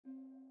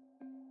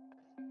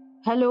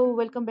Hello,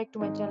 welcome back to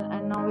my channel,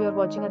 and now we are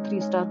watching a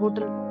 3-star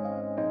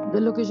hotel.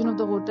 The location of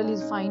the hotel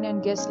is fine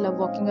and guests love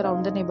walking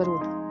around the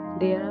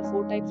neighborhood. There are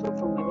 4 types of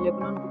room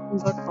available on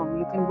booking.com.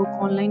 You can book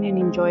online and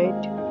enjoy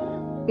it.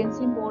 You can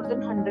see more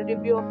than 100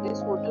 reviews of this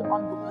hotel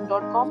on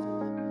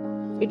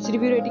booking.com. Its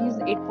review rating is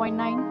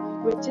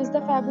 8.9, which is the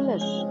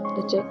fabulous.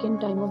 The check-in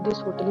time of this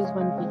hotel is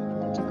 1 p.m.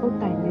 The checkout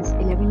time is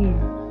 11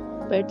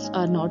 a.m. Pets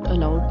are not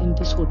allowed in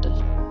this hotel.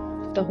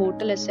 The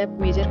hotel accepts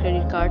major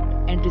credit card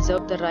and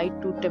reserves the right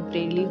to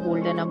temporarily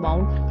hold an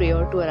amount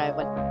prior to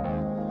arrival.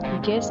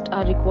 Guests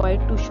are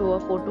required to show a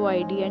photo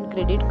ID and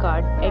credit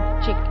card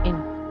at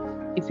check-in.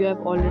 If you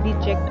have already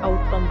checked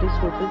out from this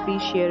hotel,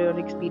 please share your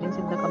experience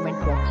in the comment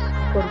box.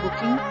 For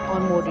booking or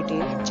more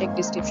details, check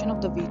description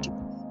of the video.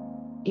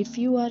 If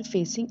you are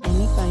facing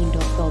any kind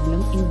of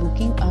problem in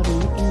booking a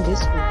room in this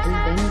hotel,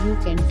 then you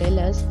can tell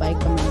us by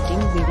commenting.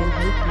 We will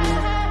help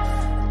you.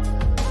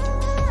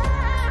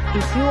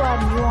 If you are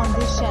new on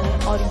this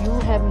channel or you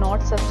have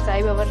not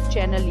subscribed our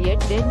channel yet,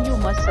 then you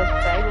must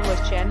subscribe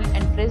our channel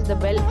and press the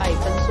bell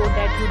icon so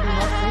that you do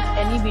not miss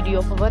any video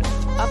of our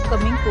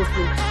upcoming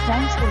hotel.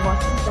 Thanks for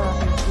watching the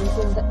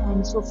video till the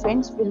end. So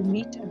friends, will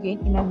meet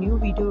again in a new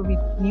video with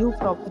new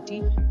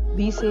property.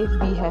 Be safe,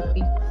 be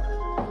happy.